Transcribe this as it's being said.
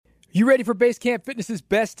You ready for Base Camp Fitness's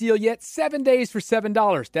best deal yet? 7 days for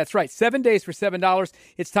 $7. That's right, 7 days for $7.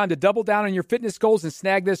 It's time to double down on your fitness goals and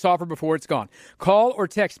snag this offer before it's gone. Call or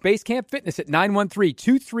text Base Camp Fitness at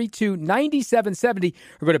 913-232-9770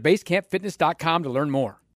 or go to basecampfitness.com to learn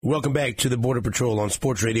more. Welcome back to the Border Patrol on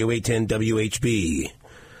Sports Radio 810 WHB.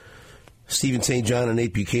 Stephen St. John and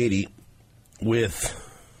Nate Bucati with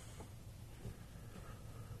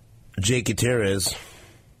Jake Gutierrez.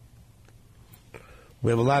 We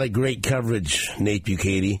have a lot of great coverage, Nate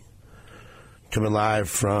Bucati, coming live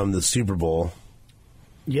from the Super Bowl.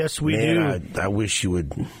 Yes, we do. I wish you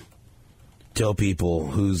would tell people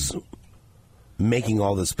who's making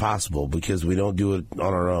all this possible, because we don't do it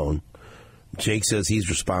on our own. Jake says he's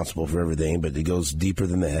responsible for everything, but it goes deeper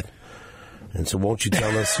than that. And so won't you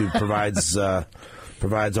tell us who provides all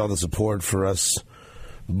the support for us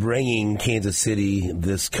bringing Kansas City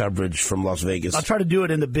this coverage from Las Vegas? I'll try to do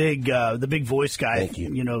it in the big voice guy. Thank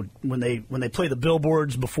you. You know, when they play the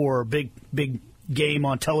billboards before a big game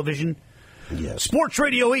on television. Yes. Sports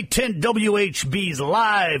Radio 810 WHB's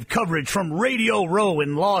live coverage from Radio Row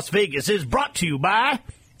in Las Vegas is brought to you by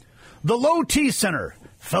the Low T Center.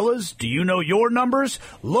 Fellas, do you know your numbers?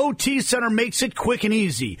 Low T Center makes it quick and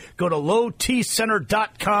easy. Go to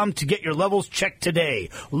lowtcenter.com to get your levels checked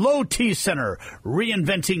today. Low T Center,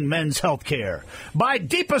 reinventing men's healthcare. By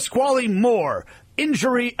DePasquale Moore,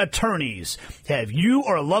 injury attorneys. Have you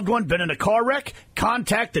or a loved one been in a car wreck?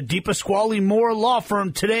 Contact the DePasquale Moore Law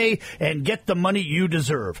Firm today and get the money you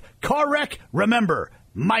deserve. Car wreck? Remember,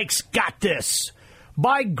 Mike's got this.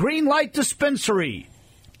 By Greenlight Dispensary.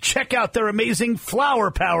 Check out their amazing flower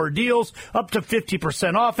power deals, up to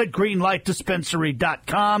 50% off at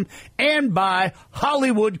greenlightdispensary.com. And by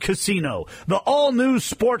Hollywood Casino. The all-new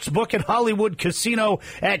sports book at Hollywood Casino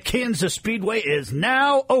at Kansas Speedway is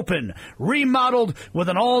now open. Remodeled with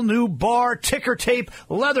an all-new bar, ticker tape,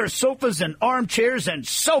 leather sofas and armchairs, and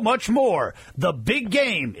so much more. The big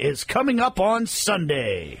game is coming up on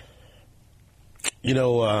Sunday. You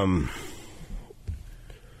know,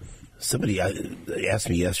 somebody asked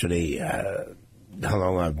me yesterday how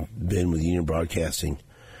long I've been with Union Broadcasting,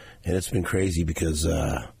 and it's been crazy because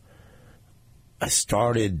I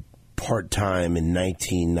started part-time in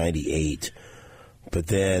 1998, but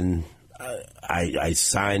then I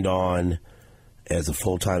signed on as a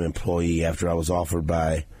full-time employee after I was offered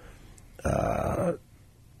by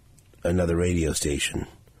another radio station.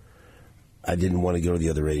 I didn't want to go to the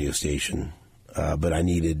other radio station, but I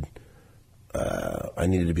needed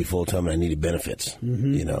to be full-time, and I needed benefits,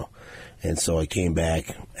 you know. And so I came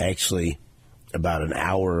back actually about an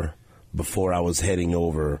hour before I was heading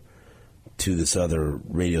over to this other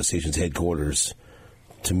radio station's headquarters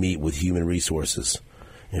to meet with Human Resources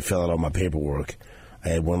and fill out all my paperwork. I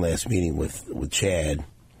had one last meeting with Chad,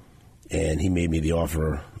 and he made me the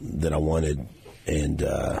offer that I wanted and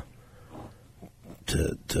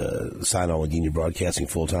to sign on with Union Broadcasting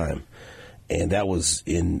full-time. And that was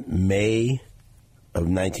in May of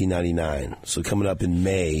 1999. So coming up in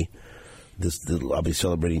May, I'll be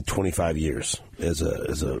celebrating 25 years as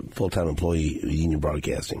a full-time employee of Union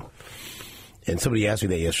Broadcasting. And somebody asked me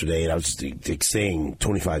that yesterday, and I was just saying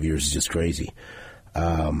 25 years is just crazy.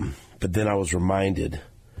 But then I was reminded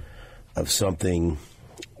of something,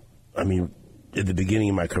 I mean, at the beginning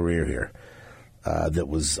of my career here,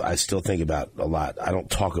 that I still think about a lot. I don't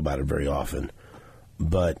talk about it very often,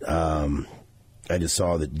 but I just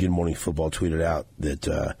saw that Good Morning Football tweeted out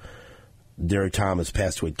that Derek Thomas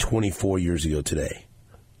passed away 24 years ago today.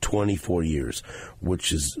 24 years,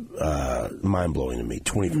 which is mind-blowing to me.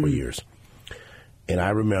 24 years. And I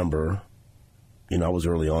remember, you know, I was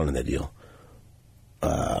early on in that deal.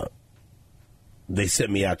 They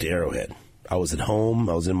sent me out to Arrowhead. I was at home.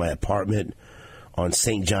 I was in my apartment on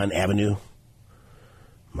St. John Avenue,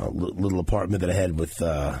 my little apartment that I had with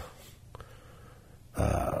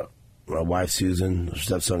my wife Susan,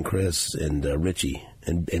 stepson Chris, and Richie,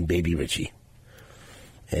 and baby Richie.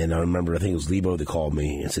 And I remember, I think it was Leabo that called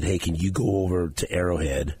me and said, "Hey, can you go over to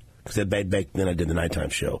Arrowhead?" Because back then I did the nighttime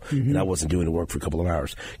show, and I wasn't doing the work for a couple of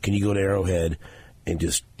hours. "Can you go to Arrowhead and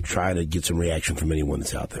just try to get some reaction from anyone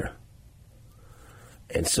that's out there?"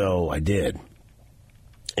 And so I did.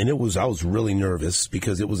 And I was really nervous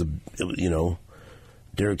because it was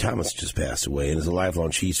Derek Thomas just passed away, and as a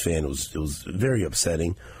lifelong Chiefs fan, it was very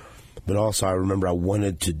upsetting. But also, I remember I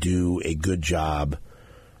wanted to do a good job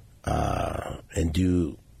and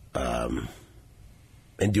do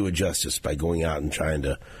it justice by going out and trying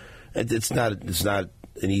to. It's not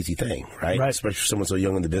an easy thing, right? Especially for someone so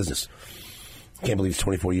young in the business. I can't believe it's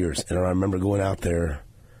 24 years. And I remember going out there,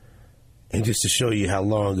 and just to show you how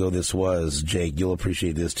long ago this was, Jake, you'll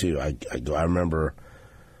appreciate this too. I remember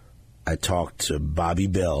I talked to Bobby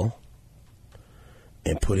Bell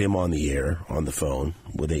and put him on the air, on the phone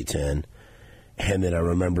with 810. And then I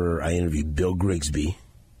remember I interviewed Bill Grigsby,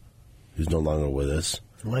 who's no longer with us.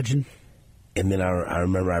 Legend. And then I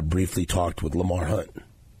remember I briefly talked with Lamar Hunt.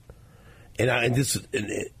 And this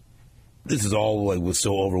is all like was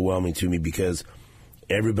so overwhelming to me because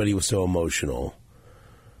everybody was so emotional,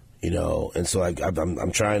 and so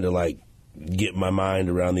I'm trying to like get my mind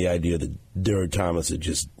around the idea that Derek Thomas had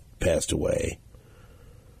just passed away.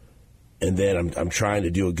 And then I'm trying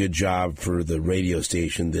to do a good job for the radio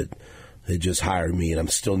station that just hired me, and I'm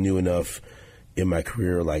still new enough in my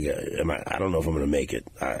career. Like, I don't know if I'm going to make it.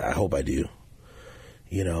 I hope I do.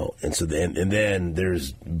 And so then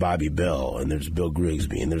there's Bobby Bell, and there's Bill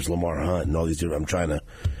Grigsby, and there's Lamar Hunt, and all these different. I'm trying to,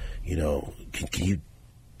 can you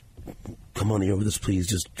come on here with us, please,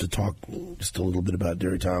 just to talk just a little bit about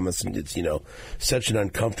Derek Thomas? And it's such an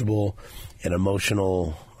uncomfortable and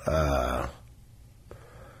emotional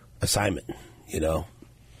assignment, and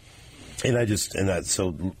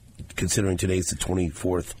so considering today's the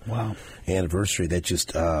 24th anniversary, that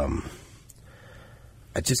just I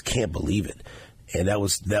just can't believe it. And that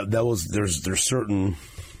was there's certain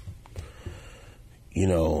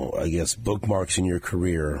I guess bookmarks in your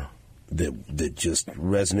career that just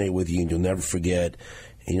resonate with you and you'll never forget,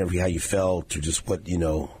 and you never forget how you felt or just what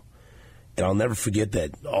and I'll never forget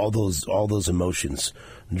that all those emotions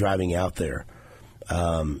driving out there.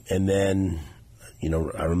 And then,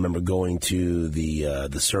 I remember going to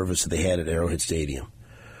the service that they had at Arrowhead Stadium,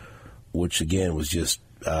 which again was just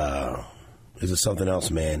something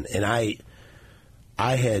else, man. And I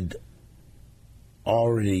had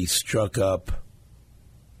already struck up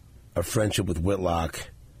a friendship with Whitlock.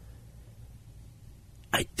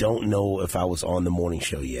 I don't know if I was on the morning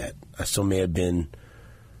show yet. I still may have been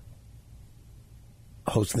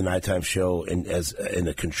hosting the nighttime show and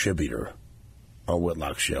a contributor on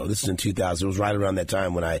Whitlock's show. This is in 2000. It was right around that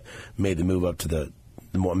time when I made the move up to the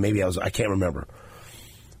maybe I can't remember.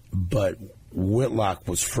 But Whitlock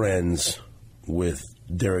was friends with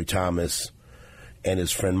Derek Thomas and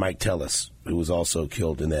his friend Mike Tellis, who was also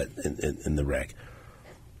killed in the wreck.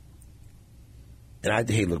 And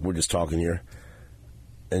hey, look, we're just talking here.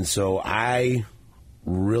 And so I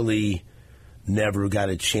really never got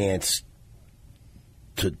a chance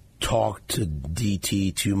to talk to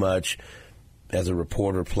DT too much as a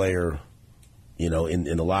reporter player, in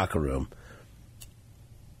the locker room.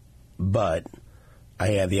 But I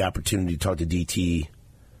had the opportunity to talk to DT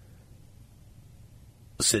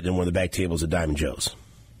sitting in one of the back tables at Diamond Joe's,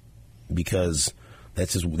 because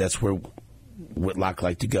that's where Whitlock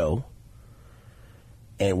liked to go,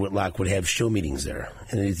 and Whitlock would have show meetings there.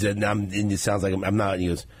 And he said, and it sounds like I'm not. And he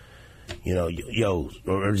goes,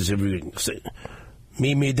 or just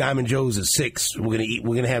meet me at Diamond Joe's at 6. We're gonna eat.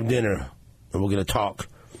 We're gonna have dinner, and we're gonna talk.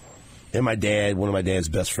 And my dad, one of my dad's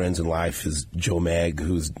best friends in life, is Joe Mag,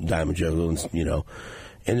 who's Diamond Joe's,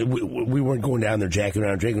 And we weren't going down there jacking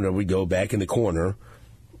around, drinking. We'd go back in the corner,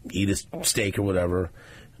 eat a steak or whatever,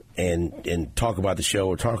 and talk about the show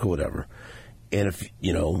or talk or whatever. And if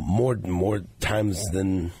more times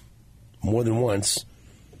than more than once,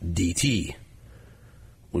 DT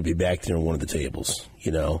would be back there on one of the tables,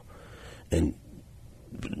 and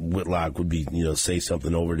Whitlock would be say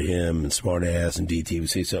something over to him, and smart ass, and DT would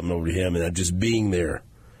say something over to him, and just being there,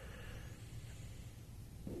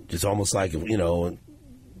 just almost like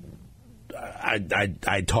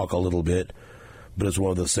I'd talk a little bit, but it's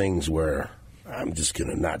one of those things where I'm just going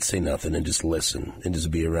to not say nothing and just listen and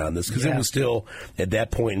just be around this. Because it was still, at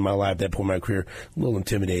that point in my life, that point in my career, a little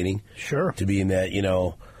intimidating. Sure. To be in that,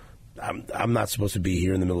 I'm not supposed to be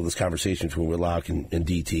here in the middle of this conversation between Whitlock and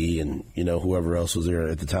DT and, whoever else was there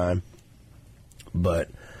at the time. But,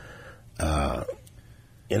 I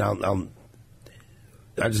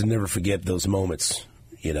just never forget those moments,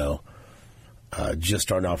 just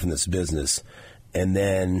starting off in this business. And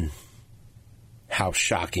then how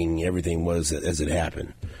shocking everything was as it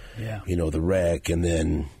happened. Yeah. The wreck, and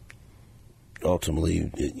then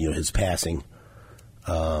ultimately, his passing.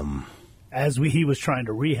 He was trying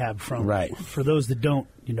to rehab from. Right. For those that don't,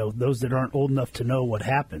 those that aren't old enough to know what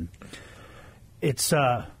happened. It's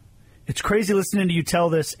crazy listening to you tell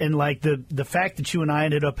this, and like the fact that you and I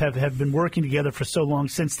ended up have been working together for so long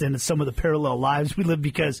since then, and some of the parallel lives we live,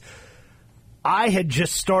 because I had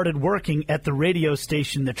just started working at the radio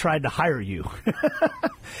station that tried to hire you.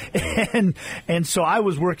 and so I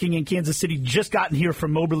was working in Kansas City, just gotten here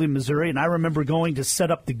from Moberly, Missouri, and I remember going to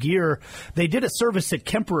set up the gear. They did a service at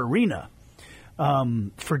Kemper Arena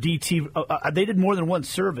for DT. They did more than one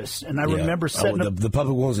service, and I remember setting up. The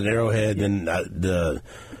public one was at Arrowhead, and the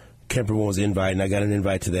Kemper was invite, and I got an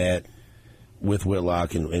invite to that with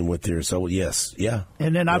Whitlock and with there. So, yes, yeah.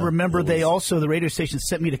 And then I remember the radio station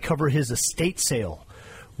sent me to cover his estate sale,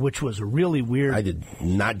 which was really weird. I did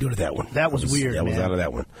not go to that one. That was weird, I was out of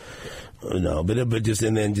that one. No, but it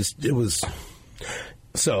was.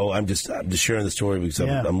 So I'm just sharing the story because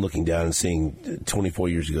I'm looking down and seeing 24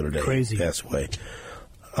 years ago today. Crazy. Passed away.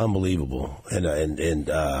 Unbelievable. And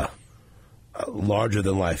larger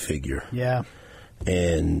than life figure. Yeah.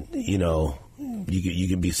 And, you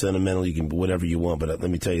can be sentimental, you can be whatever you want, but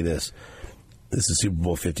let me tell you this. This is Super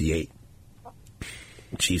Bowl 58.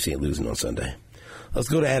 Chiefs ain't losing on Sunday. Let's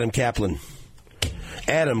go to Adam Caplan.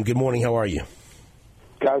 Adam, good morning. How are you?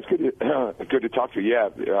 Guys, good to talk to you. Yeah,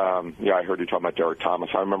 I heard you talking about Derek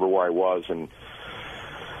Thomas. I remember where I was, and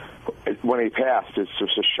when he passed, it's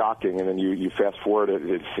just shocking. And then you fast forward,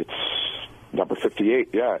 it's number 58.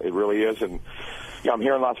 Yeah, it really is. And yeah, I'm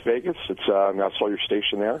here in Las Vegas. I saw your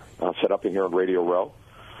station there, set up in here on Radio Row.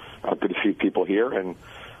 Good to see people here, and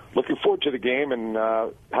looking forward to the game. And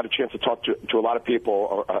had a chance to talk to a lot of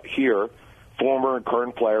people here, former and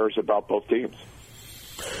current players, about both teams.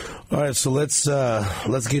 All right, so let's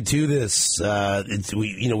get to this.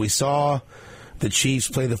 We saw the Chiefs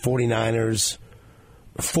play the 49ers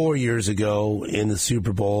 4 years ago in the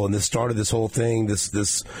Super Bowl, and this started this whole thing,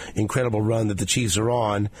 this incredible run that the Chiefs are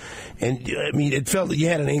on. And, I mean, it felt that you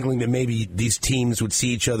had an inkling that maybe these teams would see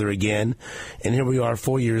each other again, and here we are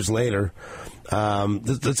 4 years later.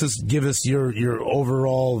 Let's just give us your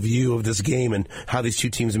overall view of this game and how these two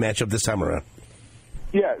teams match up this time around.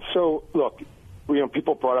 Yeah, so, look,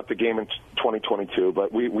 people brought up the game in 2022,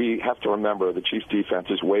 but we have to remember the Chiefs' defense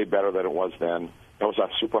is way better than it was then. That was a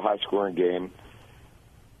super high-scoring game.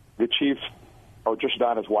 The Chiefs are just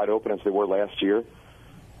not as wide open as they were last year.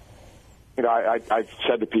 I've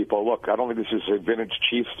said to people, look, I don't think this is a vintage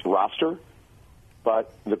Chiefs roster,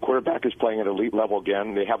 but the quarterback is playing at elite level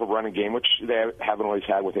again. They have a running game, which they haven't always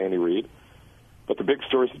had with Andy Reid. But the big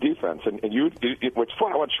story is the defense. And what's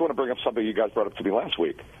fun, I just want to bring up something you guys brought up to me last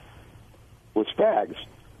week with Spags.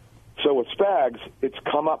 So with Spags, it's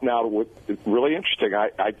come up now with really interesting.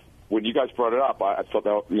 When you guys brought it up, I thought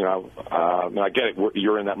that, I get it,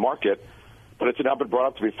 you're in that market, but it's now been brought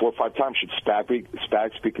up to me 4 or 5 times. Should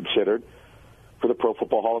Spags be considered for the Pro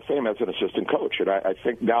Football Hall of Fame as an assistant coach? And I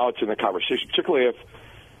think now it's in the conversation, particularly if,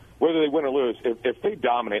 whether they win or lose, if they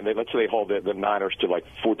dominate, let's say they hold the Niners to like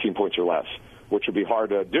 14 points or less, which would be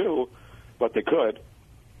hard to do, but they could.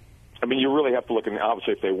 I mean, you really have to look, and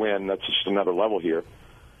obviously if they win, that's just another level here.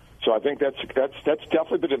 So I think that's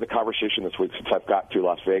definitely been in the conversation this week since I've got to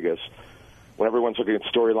Las Vegas. When everyone's looking at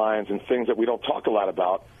storylines and things that we don't talk a lot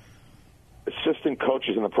about, assistant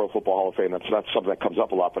coaches in the Pro Football Hall of Fame, that's not something that comes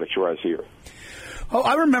up a lot, but it sure is here. Oh,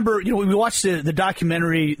 I remember, we watched the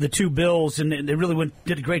documentary, The Two Bills, and they really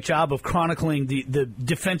did a great job of chronicling the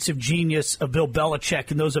defensive genius of Bill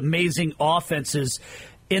Belichick and those amazing offenses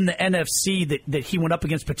in the NFC that he went up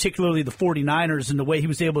against, particularly the 49ers, and the way he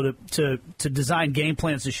was able to design game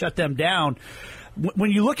plans to shut them down.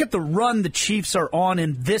 When you look at the run the Chiefs are on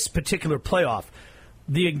in this particular playoff,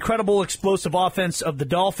 the incredible explosive offense of the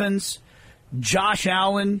Dolphins, Josh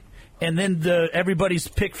Allen, and then everybody's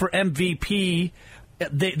pick for MVP,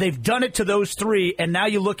 they've done it to those three, and now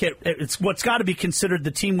you look at it's what's got to be considered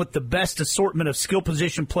the team with the best assortment of skill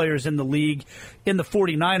position players in the league, in the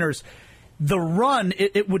 49ers. The run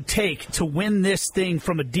it would take to win this thing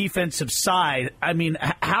from a defensive side, I mean,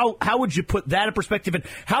 how would you put that in perspective? And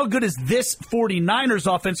how good is this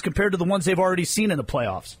 49ers offense compared to the ones they've already seen in the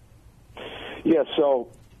playoffs? Yeah, so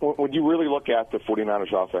when you really look at the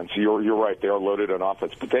 49ers offense, you're right, they are loaded on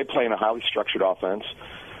offense, but they play in a highly structured offense.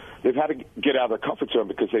 They've had to get out of their comfort zone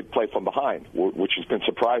because they play from behind, which has been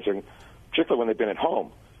surprising, particularly when they've been at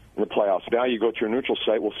home in the playoffs. Now you go to a neutral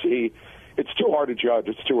site, we'll see. It's too hard to judge.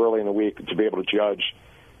 It's too early in the week to be able to judge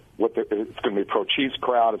it's going to be a pro-Chiefs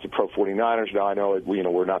crowd. It's a pro-49ers. Now I know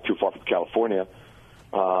we're not too far from California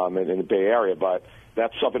in the Bay Area, but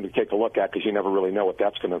that's something to take a look at because you never really know what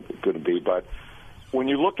that's going to be. But when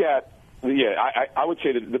you look at, I would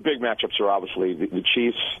say that the big matchups are obviously the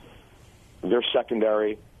Chiefs, their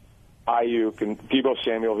secondary, Ayuk, and Deebo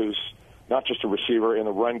Samuel, who's not just a receiver in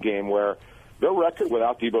the run game, where their record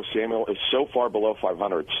without Deebo Samuel is so far below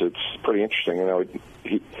 500. It's pretty interesting.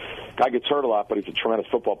 Guy gets hurt a lot, but he's a tremendous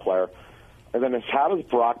football player. And then it's how does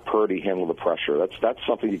Brock Purdy handle the pressure? That's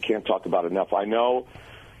something you can't talk about enough. I know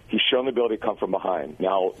he's shown the ability to come from behind.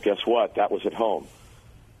 Now, guess what? That was at home.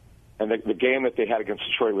 And the game that they had against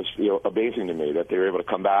Detroit was amazing to me, that they were able to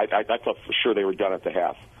come back. I thought for sure they were done at the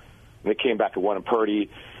half. And they came back and won, and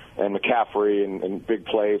Purdy and McCaffrey and big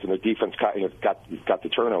plays, and the defense got the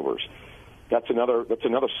turnovers. That's another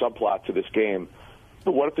subplot to this game.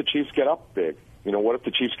 But what if the Chiefs get up big? What if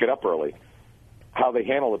the Chiefs get up early? How they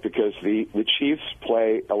handle it, because the Chiefs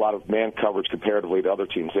play a lot of man coverage comparatively to other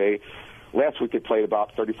teams. Last week they played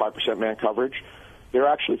about 35% man coverage. They're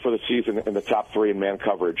actually, for the season, in the top 3 in man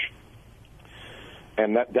coverage.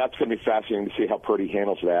 And that's going to be fascinating to see how Purdy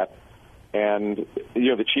handles that. And,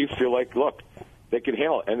 the Chiefs feel like, look, they can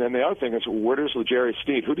handle it. And then the other thing is, where does L'Jarius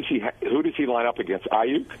Sneed, who does he line up against?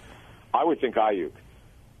 Ayuk? I would think Ayuk.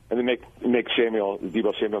 And then make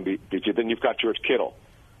Deebo Samuel beat you. Then you've got George Kittle,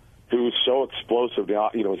 who's so explosive now.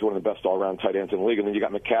 He's one of the best all-around tight ends in the league. And then you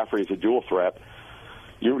got McCaffrey as a dual threat.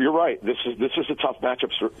 You're right. This is a tough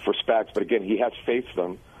matchup for Spags. But again, he has faced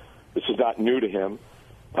them. This is not new to him.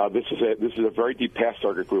 This is a very deep pass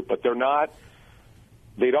target group. But they're not.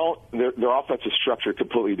 Their offense is structured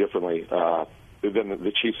completely differently than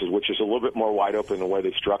the Chiefs, which is a little bit more wide open in the way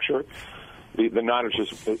they structure. The Niners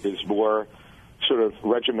is more sort of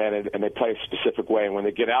regimented, and they play a specific way. And when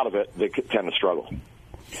they get out of it, they tend to struggle.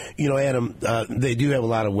 Adam, they do have a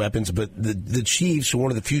lot of weapons, but the Chiefs are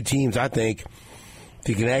one of the few teams, I think,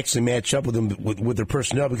 that can actually match up with them with their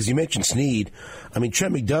personnel, because you mentioned Sneed. I mean,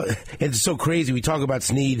 Trent McDuffie, it's so crazy. We talk about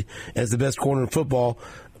Sneed as the best corner in football,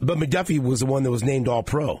 but McDuffie was the one that was named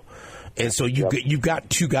All-Pro. And so you've got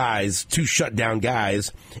two shutdown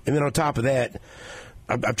guys. And then on top of that,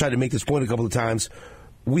 I've tried to make this point a couple of times,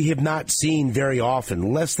 we have not seen very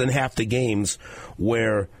often, less than half the games,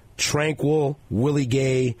 where Tranquil, Willie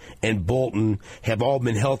Gay, and Bolton have all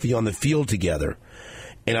been healthy on the field together.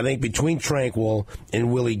 And I think between Tranquil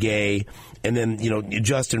and Willie Gay, and then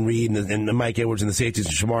Justin Reed and Mike Edwards and the safeties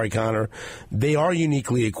and Shamari Connor, they are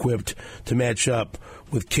uniquely equipped to match up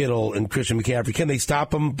with Kittle and Christian McCaffrey. Can they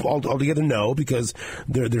stop them altogether? No, because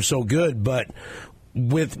they're so good. But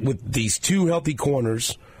with these two healthy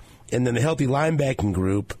corners and then the healthy linebacking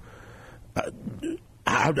group,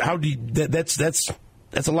 how do you, that's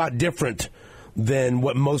a lot different than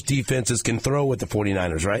what most defenses can throw with the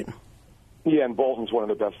 49ers, right? Yeah, and Bolton's one of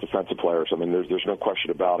the best defensive players. I mean, there's no question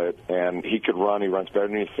about it. And he could run. He runs better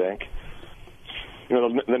than you think.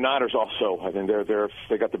 The Niners also, I mean,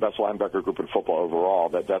 they got the best linebacker group in football overall.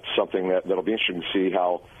 That's something that'll be interesting to see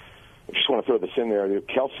how. I just want to throw this in there.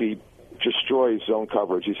 Kelsey destroys zone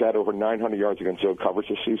coverage. He's had over 900 yards against zone coverage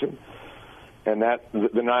this season. And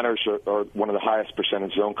the Niners are one of the highest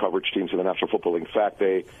percentage zone coverage teams in the National Football League. In fact,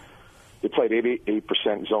 they played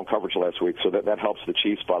 88% zone coverage last week, so that helps the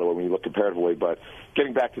Chiefs, by the way, when you look comparatively. But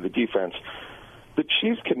getting back to the defense, the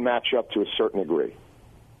Chiefs can match up to a certain degree.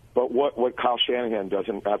 But what Kyle Shanahan does,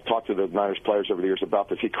 and I've talked to the Niners players over the years about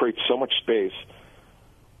this, he creates so much space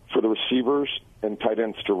for the receivers and tight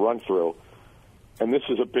ends to run through. And this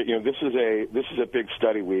is a big, this is a big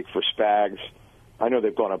study week for Spags. I know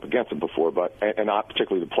they've gone up against them before, and not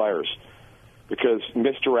particularly the players, because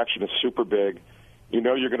misdirection is super big.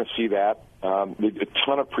 You're going to see that. A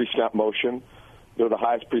ton of pre-snap motion. They're the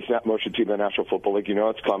highest pre-snap motion team in the National Football League.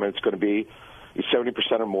 It's coming. It's going to be 70%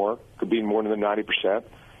 or more. Could be more than the 90%.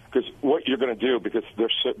 Because what you're going to do, because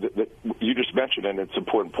you just mentioned, and it's an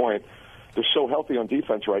important point, they're so healthy on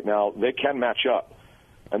defense right now, they can match up.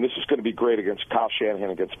 And this is going to be great against Kyle Shanahan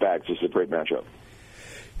against Spags. This is a great matchup.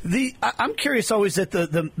 I'm curious always at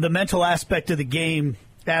the mental aspect of the game,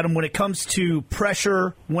 Adam, when it comes to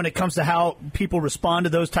pressure, when it comes to how people respond to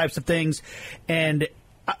those types of things. And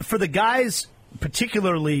for the guys,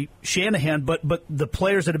 particularly Shanahan, but the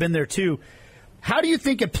players that have been there too, how do you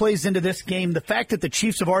think it plays into this game, the fact that the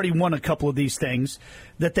Chiefs have already won a couple of these things,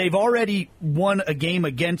 that they've already won a game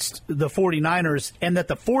against the 49ers, and that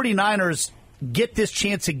the 49ers get this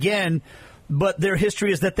chance again, but their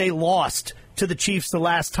history is that they lost to the Chiefs the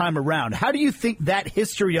last time around? How do you think that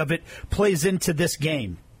history of it plays into this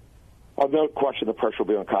game? Well, no question the pressure will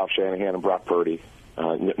be on Kyle Shanahan and Brock Purdy.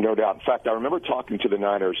 No doubt. In fact, I remember talking to the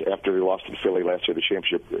Niners after they lost to Philly last year, the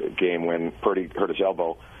championship game, when Purdy hurt his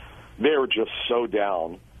elbow. They were just so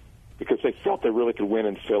down because they felt they really could win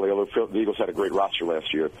in Philly, although the Eagles had a great roster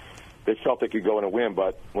last year. They felt they could go in and win,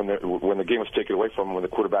 but when the game was taken away from them, when the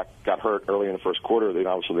quarterback got hurt early in the first quarter, then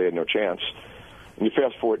obviously they had no chance. And you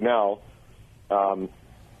fast forward now,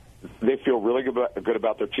 they feel really good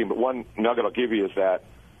about their team. But one nugget I'll give you is that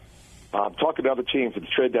talking to other teams at the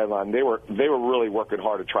trade deadline, they were really working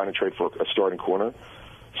hard at trying to trade for a starting corner.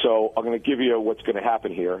 So I'm going to give you what's going to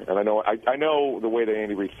happen here, and I know the way that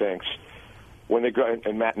Andy Reid thinks. When they go,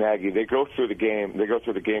 and Matt Nagy, they go through the game. They go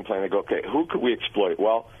through the game plan. They go, okay, who could we exploit?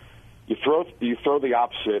 Well, you throw the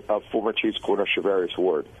opposite of former Chiefs corner Charvarius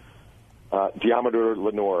Ward, Diamador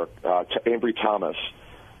Lenore, Ambry Thomas.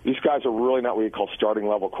 These guys are really not what you call starting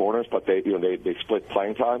level corners, but they split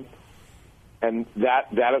playing time. And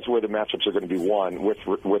that is where the matchups are going to be won with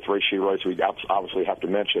Rashee Rice, we obviously have to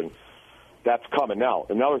mention. That's coming. Now,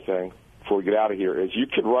 another thing, before we get out of here, is you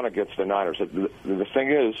can run against the Niners. The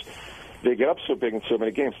thing is, they get up so big in so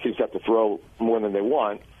many games, teams have to throw more than they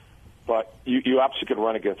want, but you absolutely can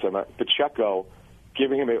run against them. Pacheco,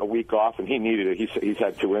 giving him a week off, and he needed it. He's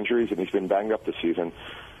had 2 injuries, and he's been banged up this season.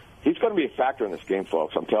 He's going to be a factor in this game,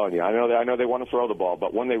 folks. I'm telling you. I know they want to throw the ball,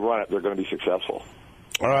 but when they run it, they're going to be successful.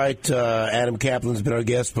 All right, Adam Caplan's been our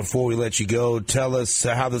guest. Before we let you go, tell us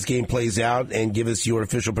how this game plays out and give us your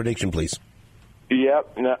official prediction, please.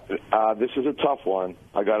 Yep. This is a tough one.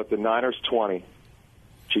 I got it the Niners 20,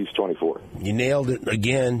 Chiefs 24. You nailed it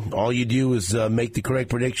again. All you do is make the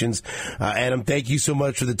correct predictions. Adam, thank you so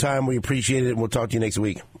much for the time. We appreciate it, and we'll talk to you next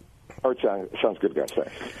week. All right, sounds good, guys.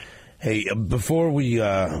 Thanks. Hey, before we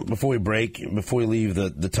break, before we leave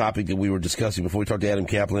the topic that we were discussing, before we talk to Adam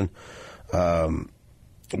Caplan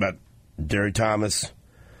about Derek Thomas,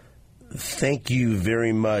 thank you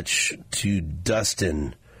very much to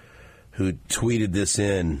Dustin, who tweeted this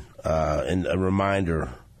in a reminder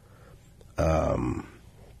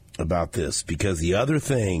about this, because the other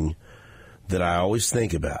thing that I always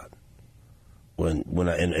think about when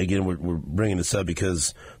I, and again we're bringing this up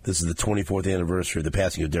because this is the 24th anniversary of the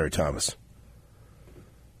passing of Derek Thomas.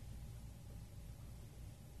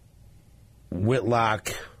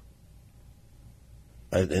 Whitlock,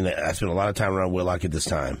 and I spent a lot of time around Whitlock at this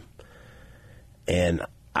time, and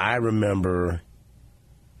I remember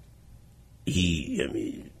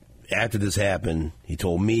after this happened, he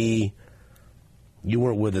told me, you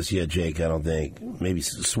weren't with us yet, Jake, I don't think, maybe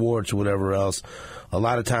Swartz or whatever else. A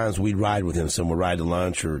lot of times we'd ride with him, somewhere, ride to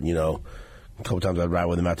lunch, or, a couple times I'd ride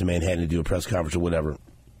with him out to Manhattan to do a press conference or whatever.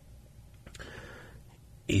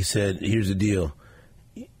 He said, here's the deal.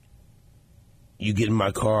 You get in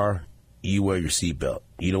my car, you wear your seatbelt.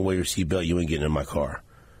 You don't wear your seatbelt, you ain't getting in my car.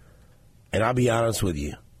 And I'll be honest with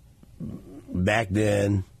you, back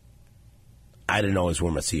then, I didn't always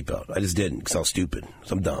wear my seatbelt. I just didn't, because I was stupid.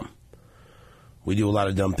 So I'm dumb. We do a lot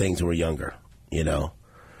of dumb things when we're younger,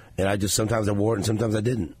 And sometimes I wore it and sometimes I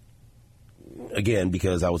didn't. Again,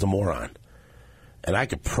 because I was a moron. And I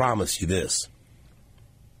can promise you this.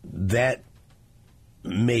 That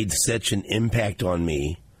made such an impact on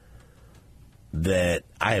me that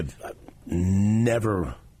I have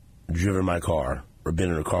never driven my car or been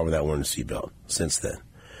in a car without wearing a seatbelt since then.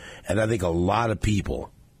 And I think a lot of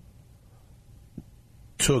people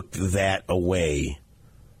took that away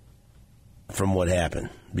from what happened,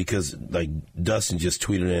 because like Dustin just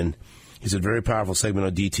tweeted in, he said, very powerful segment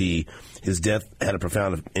on DT. His death had a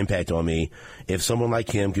profound impact on me. If someone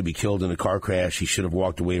like him could be killed in a car crash he should have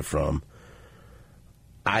walked away from,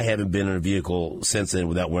 I haven't been in a vehicle since then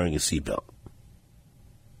without wearing a seatbelt.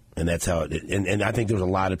 And that's how it, and I think there's a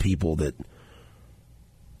lot of people that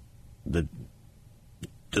at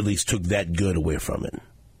least took that good away from it.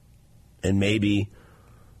 And maybe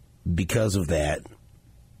because of that,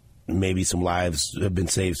 maybe some lives have been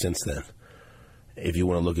saved since then, if you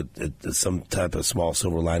want to look at some type of small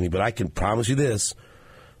silver lining. But I can promise you this,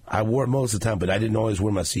 I wore it most of the time, but I didn't always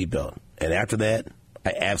wear my seatbelt. And after that,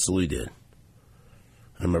 I absolutely did.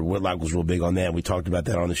 I remember Whitlock was real big on that. We talked about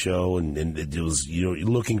that on the show, and it was,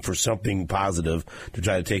 looking for something positive to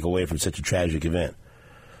try to take away from such a tragic event.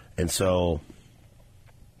 And so,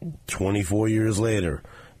 24 years later,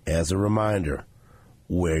 as a reminder,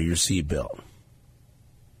 wear your seatbelt.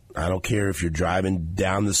 I don't care if you're driving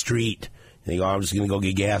down the street. You think, I'm just going to go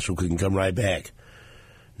get gas real quick and come right back.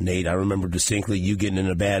 Nate, I remember distinctly you getting in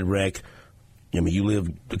a bad wreck. You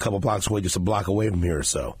live a couple blocks away, just a block away from here or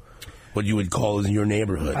so. What you would call is in your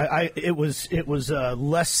neighborhood. It was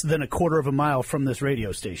less than a quarter of a mile from this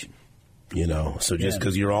radio station. So just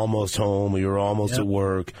because you're almost home or you're almost at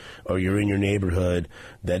work or you're in your neighborhood,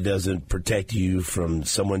 that doesn't protect you from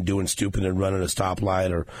someone doing stupid and running a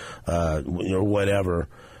stoplight or whatever.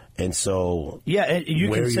 And so, do that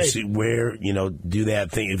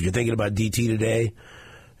thing. If you're thinking about DT today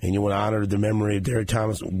and you want to honor the memory of Derek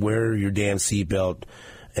Thomas, wear your damn seatbelt,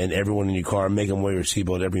 and everyone in your car, make them wear your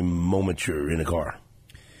seatbelt every moment you're in a car.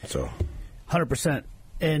 So, 100%.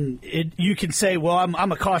 And you can say, well,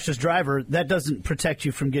 I'm a cautious driver. That doesn't protect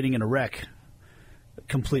you from getting in a wreck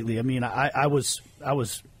completely. I mean, I was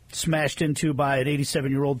smashed into by an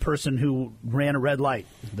 87-year-old person who ran a red light.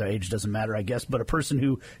 Their age doesn't matter, I guess, but a person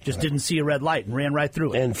who just didn't see a red light and ran right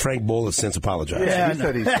through it. And Frank Bull has since apologized. Yeah, he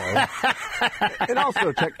said he's sorry. And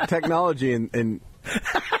also technology and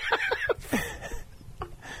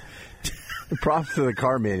props to the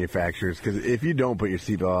car manufacturers, because if you don't put your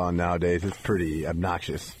seatbelt on nowadays, it's pretty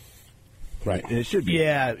obnoxious. Right. And it should be.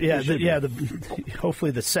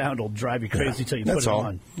 Hopefully the sound will drive you crazy until you put it all.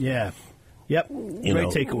 on. Yeah. Yep. Great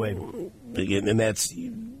takeaway. And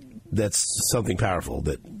that's something powerful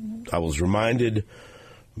that I was reminded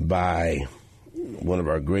by one of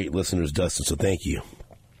our great listeners, Dustin. So thank you,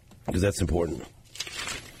 because that's important.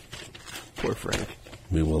 Poor Frank.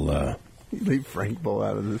 We will leave Frank Bull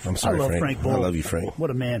out of this. I'm sorry, I love Frank Bull. I love you, Frank. What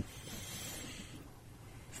a man.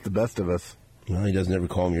 It's the best of us. Well, he doesn't ever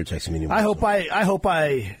call me or text me anymore. I hope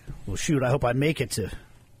I make it to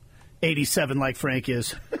 87 like Frank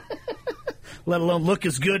is. Let alone look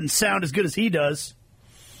as good and sound as good as he does.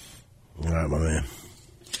 All right, my man.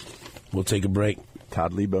 We'll take a break.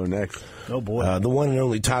 Todd Leabo next. Oh, boy. The one and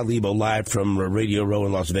only Todd Leabo live from Radio Row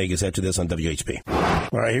in Las Vegas after this on WHP.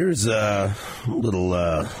 All right, here's a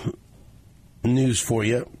little news for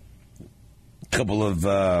you. A couple of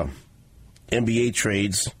NBA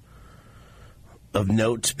trades of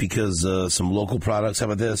note because some local products. How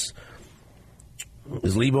about this?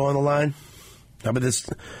 Is Leabo on the line? How about this?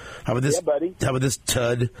 Yeah, buddy. How about this,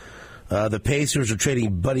 Todd? The Pacers are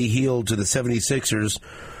trading Buddy Hield to the 76ers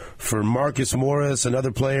for Marcus Morris,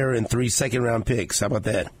 another player, and 3 second-round picks. How about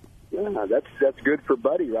that? Yeah, that's good for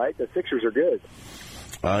Buddy, right? The Sixers are good.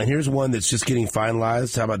 And here's one that's just getting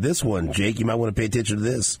finalized. How about this one, Jake? You might want to pay attention to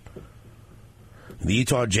this. The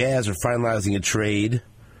Utah Jazz are finalizing a trade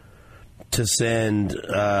to send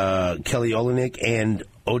Kelly Olynyk and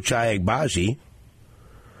Ochai Agbaji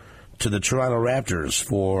to the Toronto Raptors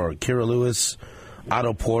for Kira Lewis,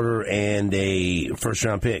 Otto Porter, and a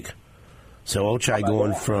first-round pick. So Ochai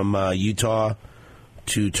going from Utah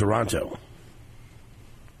to Toronto.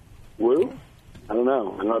 Woo? I don't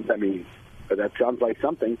know what that means, but that sounds like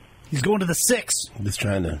something. He's going to the 6. Just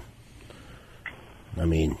trying to. I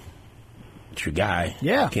mean, it's your guy.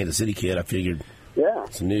 Yeah, Kansas City kid. I figured. Yeah.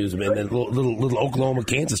 Some news. I mean, that little Oklahoma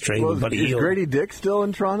Kansas trade with Buddy Hield. Is Grady Dick still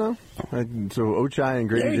in Toronto? So Ochai and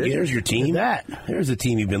Grady Dick. There's your team. There's the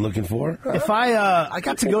team you've been looking for. If I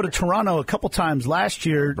got to go to Toronto a couple times last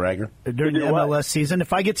year, bragger, during the MLS season.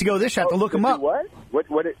 If I get to go this year, I have to look him up. What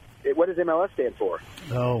does MLS stand for?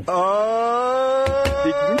 Oh.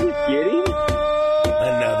 Did you just get him?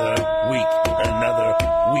 Another week.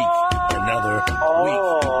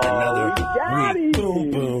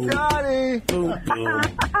 Boom, boom. Got him. Boom, boom.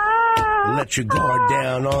 Let your guard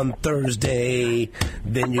down on Thursday.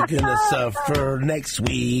 Then you're going to suffer next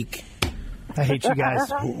week. I hate you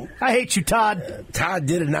guys. I hate you, Todd. Todd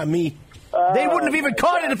did it, not me. They wouldn't have even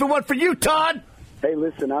caught it if it weren't for you, Todd. Hey,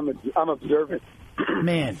 listen, I'm observant.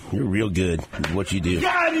 Man. You're real good at what you do.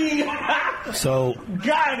 Got him! So,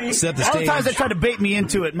 set the stage. All the times they tried to bait me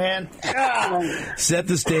into it, man. Set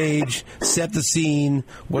the stage, set the scene.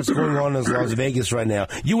 What's going on in Las Vegas right now?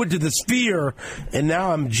 You went to the Sphere, and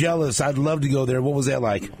now I'm jealous. I'd love to go there. What was that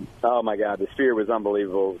like? Oh, my God. The Sphere was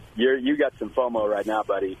unbelievable. You got some FOMO right now,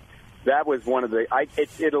 buddy. That was one of the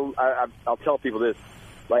I'll tell people this.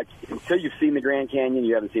 Like, until you've seen the Grand Canyon,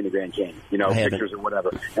 you haven't seen the Grand Canyon, pictures or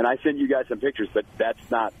whatever. And I sent you guys some pictures, but that's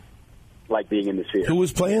not like being in the Sphere. Who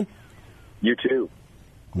was playing? You too.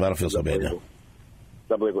 Well, I don't feel so bad now.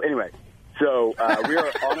 It's unbelievable. Anyway, so we are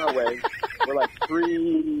on our way. We're like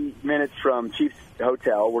 3 minutes from Chiefs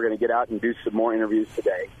Hotel. We're going to get out and do some more interviews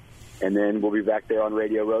today. And then we'll be back there on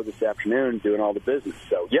Radio Row this afternoon doing all the business.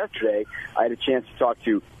 So yesterday, I had a chance to talk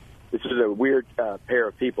to this is a weird pair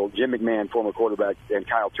of people, Jim McMahon, former quarterback, and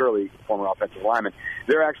Kyle Turley, former offensive lineman.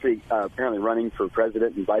 They're actually apparently running for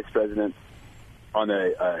president and vice president on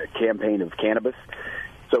a campaign of cannabis.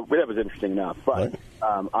 So that was interesting enough. But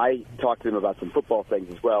I talked to them about some football things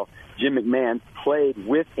as well. Jim McMahon played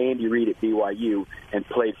with Andy Reid at BYU and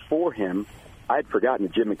played for him. I had forgotten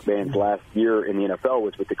that Jim McMahon's last year in the NFL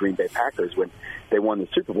was with the Green Bay Packers when they won the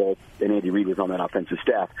Super Bowl, and Andy Reid was on that offensive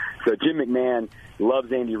staff. So Jim McMahon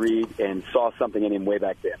loves Andy Reid and saw something in him way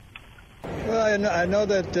back then. Well, I know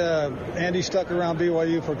that Andy stuck around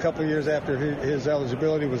BYU for a couple of years after his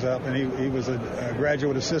eligibility was up, and he was a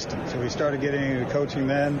graduate assistant. So he started getting into coaching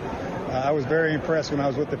then. I was very impressed when I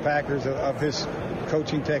was with the Packers of his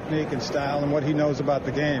coaching technique and style and what he knows about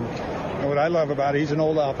the game. And what I love about it, he's an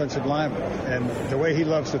old offensive lineman, and the way he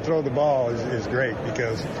loves to throw the ball is great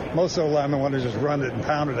because most old linemen want to just run it and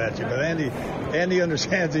pound it at you. But Andy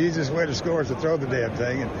understands the easiest way to score is to throw the damn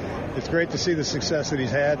thing, and it's great to see the success that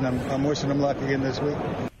he's had, and I'm wishing him luck again this week.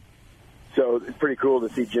 So it's pretty cool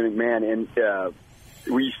to see Jim McMahon, and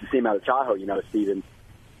we used to see him out of Tahoe, Stephen,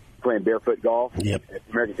 playing barefoot golf at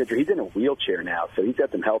American Century. He's in a wheelchair now, so he's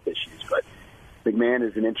got some health issues, but McMahon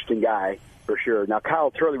is an interesting guy. For sure. Now, Kyle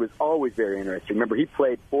Turley was always very interesting. Remember, he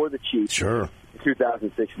played for the Chiefs in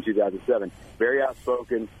 2006 and 2007. Very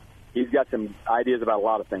outspoken, he's got some ideas about a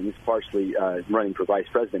lot of things, partially running for vice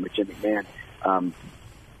president with Jim McMahon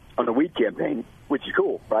on the weed campaign, which is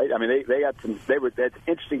cool, right? I mean, they had some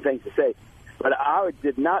interesting things to say. But I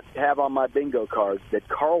did not have on my bingo card that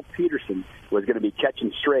Carl Peterson was going to be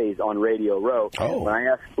catching strays on Radio Row. Oh. When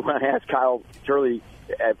I asked Kyle Turley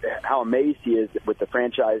how amazed he is with the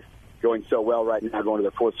franchise going so well right now, going to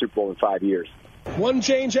their 4th Super Bowl in 5 years. One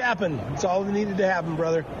change happened. That's all that needed to happen,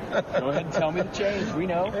 brother. Go ahead and tell me the change. We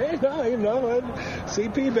know. Hey, no, you know,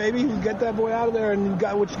 CP, baby. You get that boy out of there and you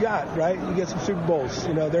got what you got, right? You get some Super Bowls.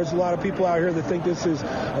 You know, there's a lot of people out here that think this is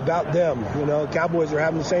about them. You know, Cowboys are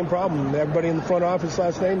having the same problem. Everybody in the front office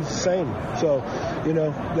last name is the same. So, you know,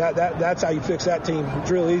 that's how you fix that team. It's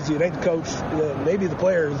real easy. It ain't the coach. Maybe the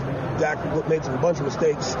players. Dak made a bunch of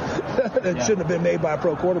mistakes that shouldn't have been made by a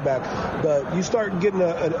pro quarterback. But you start getting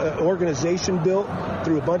an organization built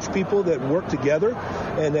through a bunch of people that work together,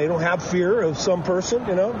 and they don't have fear of some person.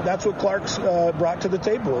 You know, that's what Clark's brought to the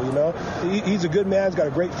table. You know, he's a good man. He's got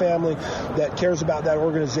a great family that cares about that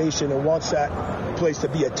organization and wants that place to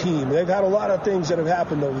be a team. They've had a lot of things that have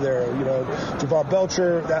happened over there. You know, Javar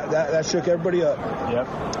Belcher, that shook everybody up. Yep.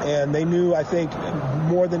 And they knew, I think,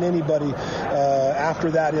 more than anybody after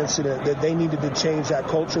that incident, that they needed to change that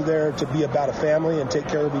culture there to be about a family and take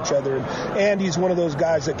care of each other. And he's one of those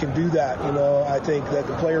guys that can do that. You know, I think that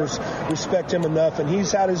the players respect him enough, and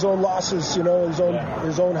he's had his own losses, you know,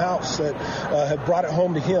 his own house that have brought it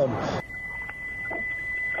home to him.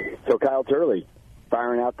 So Kyle Turley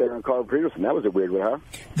firing out there on Carl Peterson. That was a weird one, huh?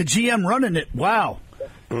 The GM running it. Wow.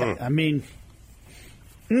 I mean,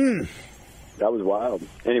 that was wild.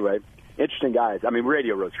 Anyway, interesting guys. I mean,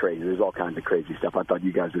 Radio Row's crazy. There's all kinds of crazy stuff. I thought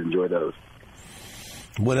you guys would enjoy those.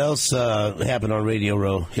 What else happened on Radio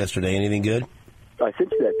Row yesterday? Anything good? I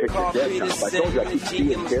sent you that picture of Carrot Top. I told you I keep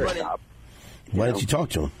seeing Carrot Top. Why didn't you talk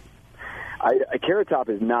to him? Carrot Top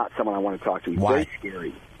is not someone I want to talk to. He's Why? very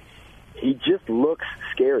scary. He just looks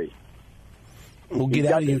scary. Well, get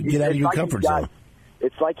out of your comfort zone.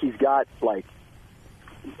 It's like he's got like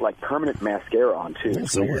permanent mascara on too.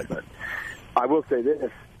 That's so weird. But I will say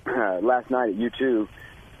this: last night at U2,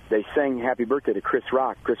 they sang "Happy Birthday" to Chris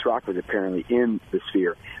Rock. Chris Rock was apparently in the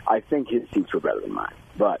Sphere. I think his seats were better than mine,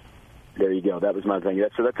 but there you go. That was my thing.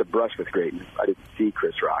 So that's a brush with greatness. I didn't see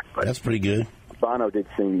Chris Rock, but that's pretty good. Bono did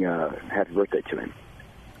sing "Happy Birthday" to him,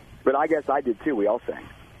 but I guess I did too. We all sang.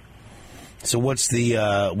 So what's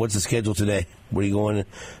the schedule today? Where are you going to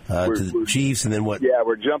the Chiefs, and then what? Yeah,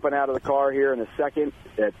 we're jumping out of the car here in a second.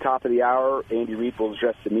 At top of the hour, Andy Reid will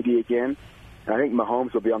address the media again. And I think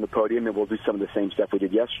Mahomes will be on the podium, and we'll do some of the same stuff we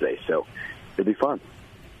did yesterday. So it'll be fun.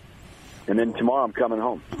 And then tomorrow I'm coming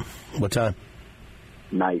home. What time?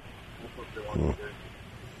 Night.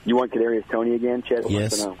 You want Kadarius Toney again, Chad?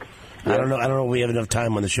 Yes. I don't know. I don't know if we have enough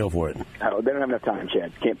time on the show for it. Oh, they don't have enough time,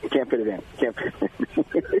 Chad. Can't fit it in. Can't fit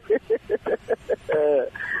it in.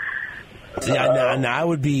 See, I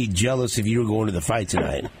would be jealous if you were going to the fight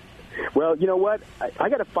tonight. Well, you know what? I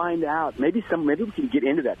got to find out. Maybe we can get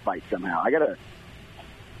into that fight somehow.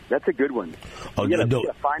 That's a good one. Oh, you got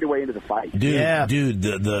to find a way into the fight. Dude,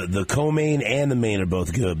 the co-main and the main are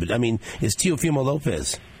both good. But I mean, it's Teofimo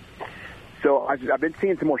Lopez. So I've been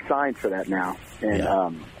seeing some more signs for that now,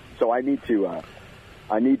 and so I need to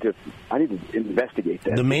investigate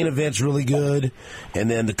that. The main event's really good, and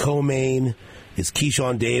then the co-main is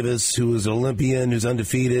Keyshawn Davis, who is an Olympian, who's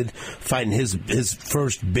undefeated, fighting his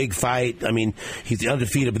first big fight. I mean, he's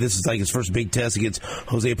undefeated, but this is like his first big test against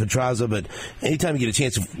Jose Pedraza. But anytime you get a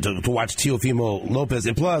chance to watch Teofimo Lopez,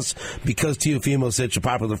 and plus, because Teofimo is such a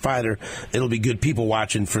popular fighter, it'll be good people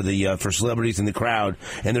watching for celebrities in the crowd.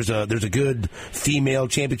 And there's a good female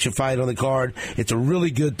championship fight on the card. It's a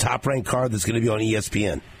really good top-ranked card that's going to be on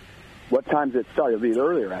ESPN. What time does it start? It'll be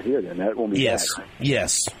earlier right here, then. That won't be bad, right?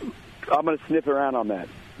 Yes. I'm going to sniff around on that.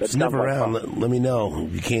 Sniff around. Let me know.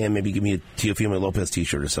 If you can, maybe give me a Teofimo Lopez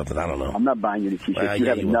T-shirt or something. I don't know. I'm not buying you any T-shirts. You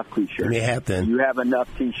have enough T-shirts. Give me a hat, then. You have enough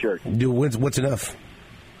T-shirts. Dude, what's enough?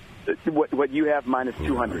 What you have minus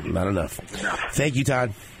 200. Not enough. Thank you,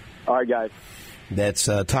 Todd. All right, guys. That's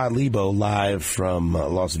Todd Leabo live from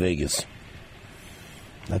Las Vegas.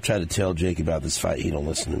 I tried to tell Jake about this fight. He don't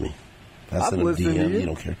listen to me. I sent him a DM. He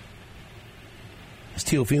don't care. It's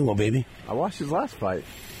Teofimo, baby. I watched his last fight.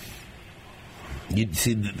 You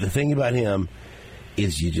see, the thing about him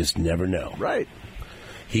is you just never know. Right.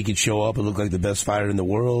 He could show up and look like the best fighter in the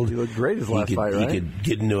world. He looked great his last fight, right? He could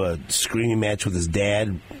get into a screaming match with his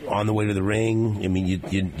dad on the way to the ring. I mean, you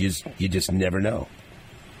just never know.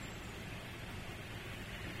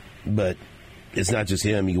 But it's not just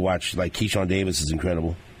him. You watch, like, Keyshawn Davis is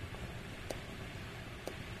incredible.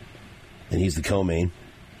 And he's the co-main.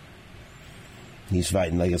 He's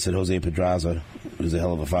fighting, like I said, Jose Pedraza, who's a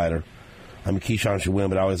hell of a fighter. I mean, Keyshawn should win,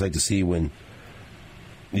 but I always like to see when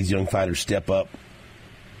these young fighters step up.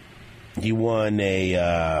 He won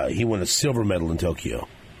a silver medal in Tokyo,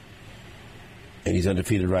 and he's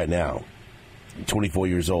undefeated right now, 24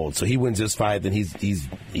 years old. So he wins this fight, then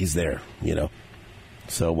he's there, you know.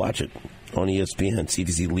 So watch it on ESPN. See if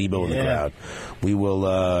you see Leabo in the crowd. We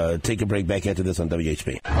will take a break back after this on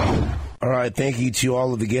WHP. All right, thank you to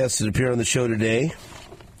all of the guests that appear on the show today.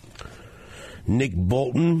 Nick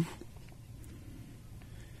Bolton,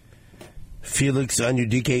 Felix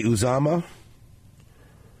Anyudike Uzama,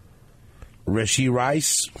 Rashee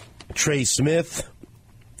Rice, Trey Smith,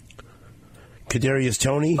 Kadarius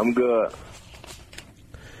Toney. I'm good.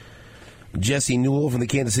 Jesse Newell from the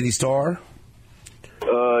Kansas City Star.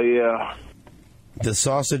 Yeah. The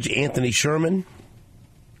Sausage, Anthony Sherman.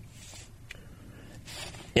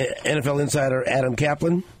 NFL insider Adam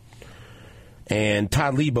Caplan. And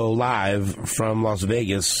Todd Leabo live from Las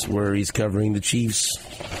Vegas, where he's covering the Chiefs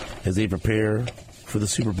as they prepare for the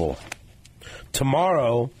Super Bowl.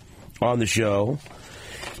 Tomorrow on the show,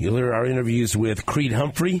 you'll hear our interviews with Creed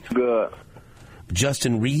Humphrey. Good.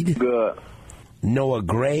 Justin Reed. Good. Noah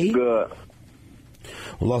Gray. Good.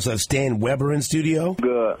 We'll also have Stan Weber in studio.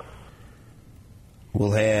 Good.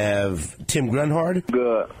 We'll have Tim Grunhard.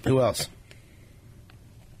 Good. Who else?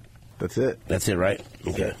 That's it. That's it, right?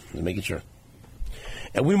 Okay. Just making sure.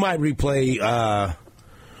 And we might replay,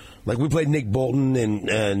 like we played Nick Bolton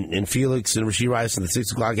and Felix and Rashee Rice in the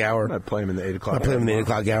 6 o'clock hour. I play him in the 8 o'clock hour. I play him in the 8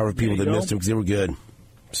 o'clock hour for people that missed him because they were good.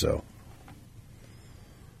 So,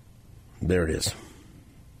 there it is.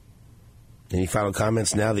 Any final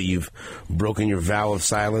comments now that you've broken your vow of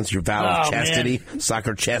silence, your vow of chastity,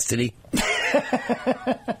 soccer chastity?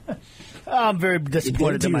 I'm very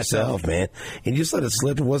disappointed in myself, man. And you just let it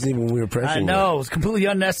slip. It wasn't even when we were pressuring. I know. It was completely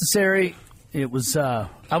unnecessary. It was. I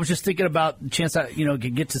was just thinking about the chance I,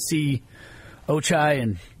 could get to see Ochai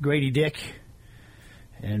and Grady Dick,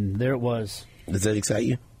 and there it was. Does that excite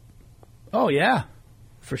you? Oh yeah,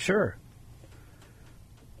 for sure.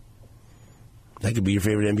 That could be your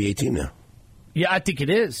favorite NBA team now. Yeah, I think it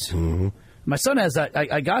is. Mm-hmm. My son has.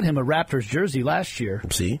 I got him a Raptors jersey last year.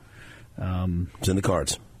 See, it's in the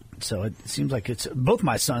cards. So it seems like it's both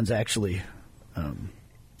my sons actually.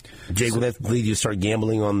 Jake, will that lead you to start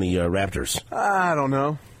gambling on the Raptors? I don't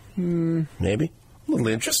know. Maybe a little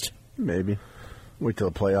interest. Maybe. Wait till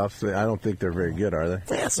the playoffs. I don't think they're very good, are they?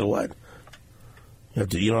 Yeah. So what?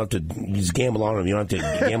 You don't have to just gamble on them. You don't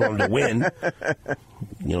have to gamble on them to win.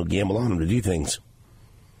 Gamble on them to do things.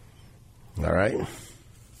 All right.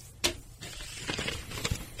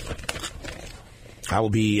 I will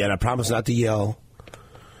be, and I promise not to yell.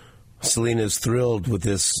 Selena is thrilled with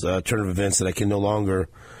this turn of events that I can no longer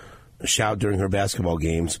shout during her basketball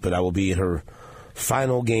games, but I will be at her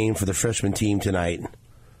final game for the freshman team tonight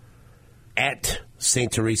at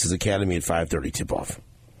St. Teresa's Academy at 5:30 tip-off.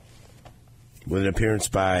 With an appearance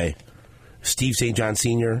by Steve St. John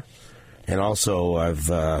Sr., and also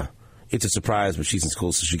it's a surprise, but she's in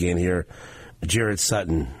school, so she can't hear. Jared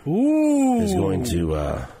Sutton is going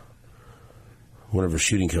to, one of her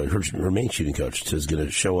shooting coach, her main shooting coach, is going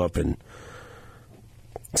to show up and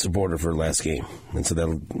support her for her last game. And so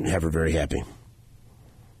that'll have her very happy.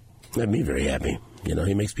 Have me very happy.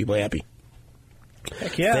 He makes people happy.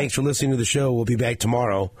 Heck yeah. Thanks for listening to the show. We'll be back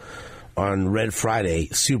tomorrow on Red Friday,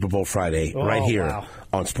 Super Bowl Friday, right here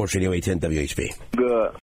on Sports Radio 810 WHP. Good.